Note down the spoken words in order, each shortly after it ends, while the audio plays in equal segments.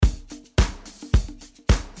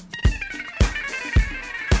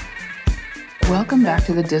Welcome back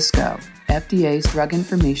to the Disco, FDA's Drug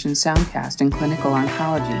Information Soundcast in Clinical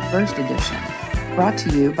Oncology, First Edition, brought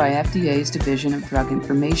to you by FDA's Division of Drug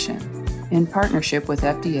Information, in partnership with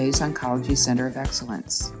FDA's Oncology Center of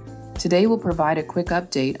Excellence. Today we'll provide a quick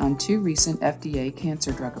update on two recent FDA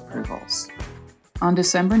cancer drug approvals. On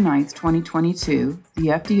December 9, 2022, the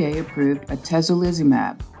FDA approved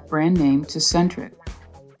atezolizumab, brand name Tecentriq,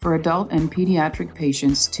 for adult and pediatric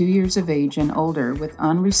patients 2 years of age and older with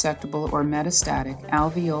unresectable or metastatic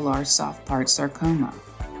alveolar soft part sarcoma.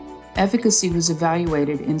 Efficacy was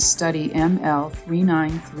evaluated in study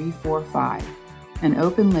ML39345, an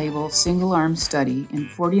open-label, single-arm study in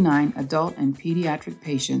 49 adult and pediatric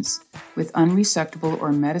patients with unresectable or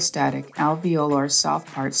metastatic alveolar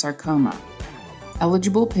soft part sarcoma.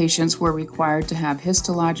 Eligible patients were required to have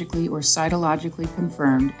histologically or cytologically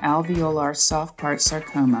confirmed alveolar soft part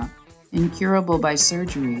sarcoma, incurable by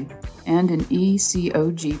surgery, and an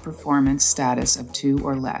ECOG performance status of 2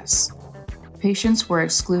 or less. Patients were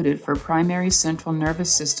excluded for primary central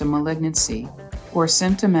nervous system malignancy or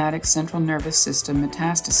symptomatic central nervous system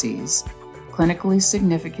metastases, clinically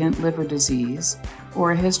significant liver disease,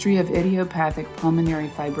 or a history of idiopathic pulmonary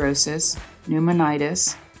fibrosis,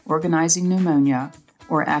 pneumonitis, organizing pneumonia,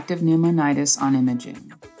 or active pneumonitis on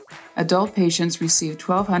imaging. Adult patients received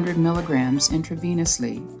 1,200 milligrams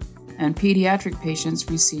intravenously, and pediatric patients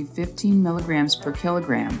received 15 milligrams per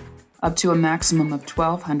kilogram, up to a maximum of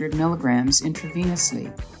 1,200 milligrams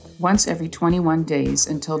intravenously, once every 21 days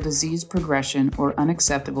until disease progression or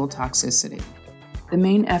unacceptable toxicity. The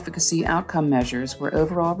main efficacy outcome measures were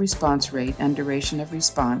overall response rate and duration of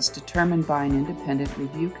response determined by an independent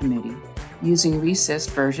review committee using RECIST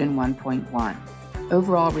version 1.1.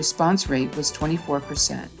 Overall response rate was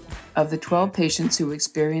 24%. Of the 12 patients who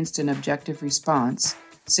experienced an objective response,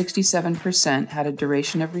 67% had a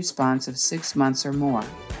duration of response of 6 months or more,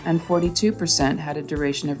 and 42% had a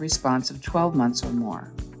duration of response of 12 months or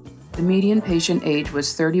more. The median patient age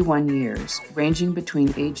was 31 years, ranging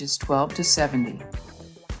between ages 12 to 70.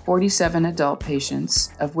 47 adult patients,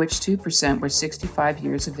 of which 2% were 65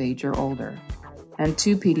 years of age or older, and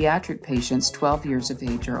 2 pediatric patients 12 years of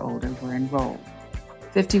age or older were enrolled.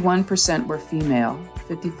 51% were female,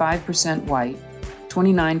 55% white,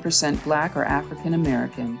 29% Black or African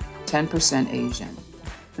American, 10% Asian.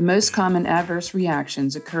 The most common adverse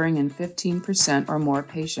reactions occurring in 15% or more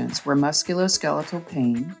patients were musculoskeletal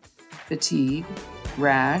pain, fatigue,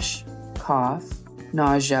 rash, cough,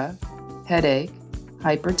 nausea, headache,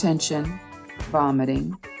 hypertension,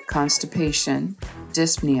 vomiting, constipation,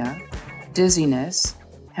 dyspnea, dizziness,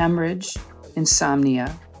 hemorrhage, insomnia,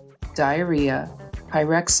 diarrhea,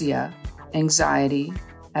 pyrexia, anxiety,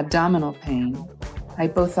 abdominal pain,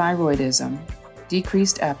 hypothyroidism,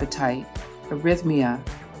 decreased appetite, arrhythmia,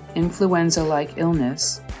 influenza-like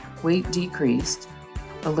illness, weight decreased,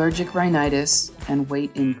 allergic rhinitis, and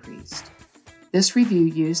weight increased. This review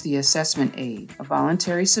used the assessment aid, a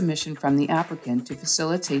voluntary submission from the applicant to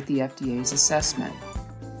facilitate the FDA's assessment.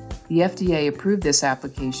 The FDA approved this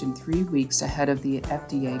application 3 weeks ahead of the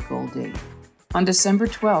FDA goal date. On December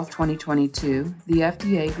 12, 2022, the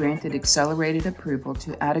FDA granted accelerated approval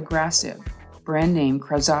to adagrasib, brand name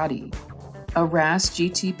Krazati, a RAS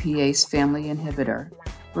GTPase family inhibitor,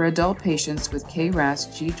 for adult patients with KRAS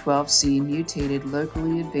G12C mutated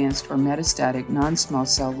locally advanced or metastatic non-small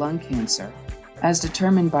cell lung cancer, as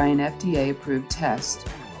determined by an FDA-approved test,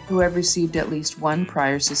 who have received at least 1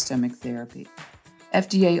 prior systemic therapy.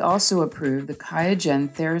 FDA also approved the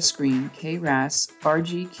QIAGEN TheraScreen KRAS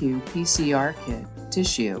RGQ PCR kit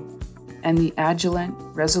tissue and the Agilent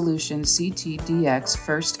Resolution ctDX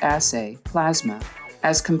First Assay plasma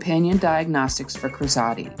as companion diagnostics for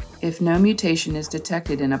Krazati. If no mutation is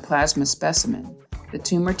detected in a plasma specimen, the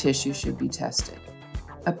tumor tissue should be tested.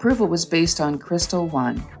 Approval was based on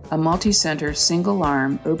Crystal-1, a multi-center,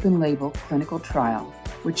 single-arm, open-label clinical trial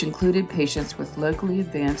which included patients with locally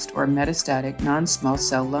advanced or metastatic non-small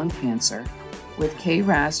cell lung cancer with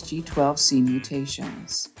KRAS G12C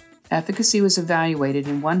mutations. Efficacy was evaluated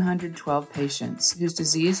in 112 patients whose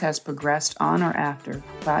disease has progressed on or after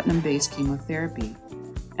platinum-based chemotherapy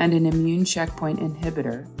and an immune checkpoint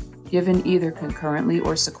inhibitor given either concurrently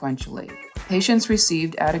or sequentially. Patients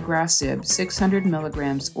received adagrasib 600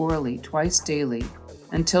 milligrams orally twice daily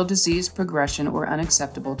until disease progression or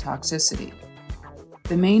unacceptable toxicity.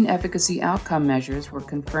 The main efficacy outcome measures were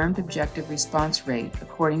confirmed objective response rate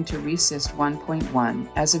according to RECIST 1.1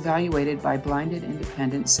 as evaluated by blinded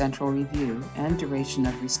independent central review and duration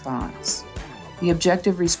of response. The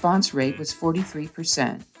objective response rate was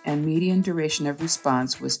 43% and median duration of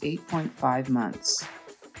response was 8.5 months.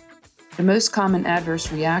 The most common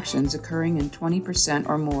adverse reactions occurring in 20%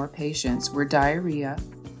 or more patients were diarrhea,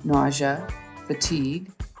 nausea,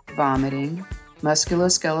 fatigue, vomiting,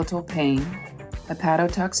 musculoskeletal pain,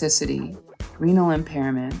 hepatotoxicity, renal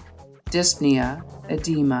impairment, dyspnea,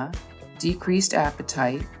 edema, decreased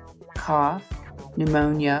appetite, cough,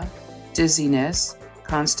 pneumonia, dizziness,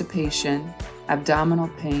 constipation, abdominal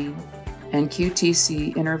pain, and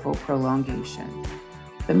QTc interval prolongation.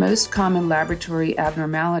 The most common laboratory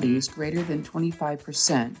abnormalities greater than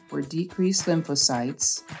 25% were decreased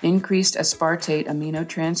lymphocytes, increased aspartate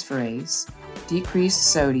aminotransferase,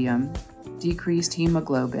 decreased sodium, decreased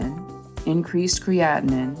hemoglobin, increased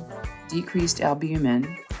creatinine, decreased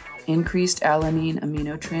albumin, increased alanine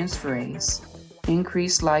aminotransferase,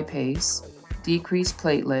 increased lipase, decreased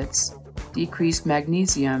platelets, decreased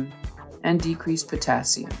magnesium, and decreased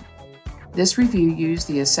potassium. This review used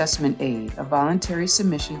the assessment aid, a voluntary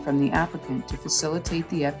submission from the applicant to facilitate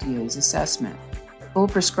the FDA's assessment. Full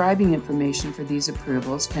prescribing information for these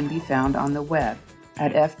approvals can be found on the web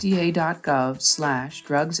at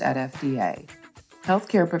fda.gov/drugs@fda.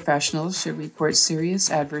 Healthcare professionals should report serious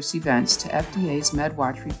adverse events to FDA's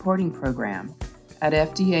MedWatch reporting program at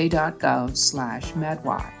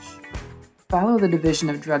fda.gov/medwatch. Follow the Division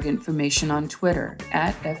of Drug Information on Twitter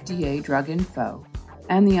at FDA Drug Info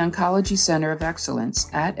and the Oncology Center of Excellence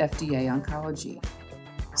at FDA Oncology.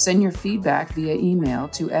 Send your feedback via email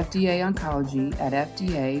to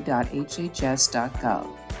fdaoncology@fda.hhs.gov.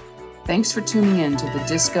 Thanks for tuning in to the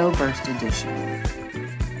Disco Burst Edition.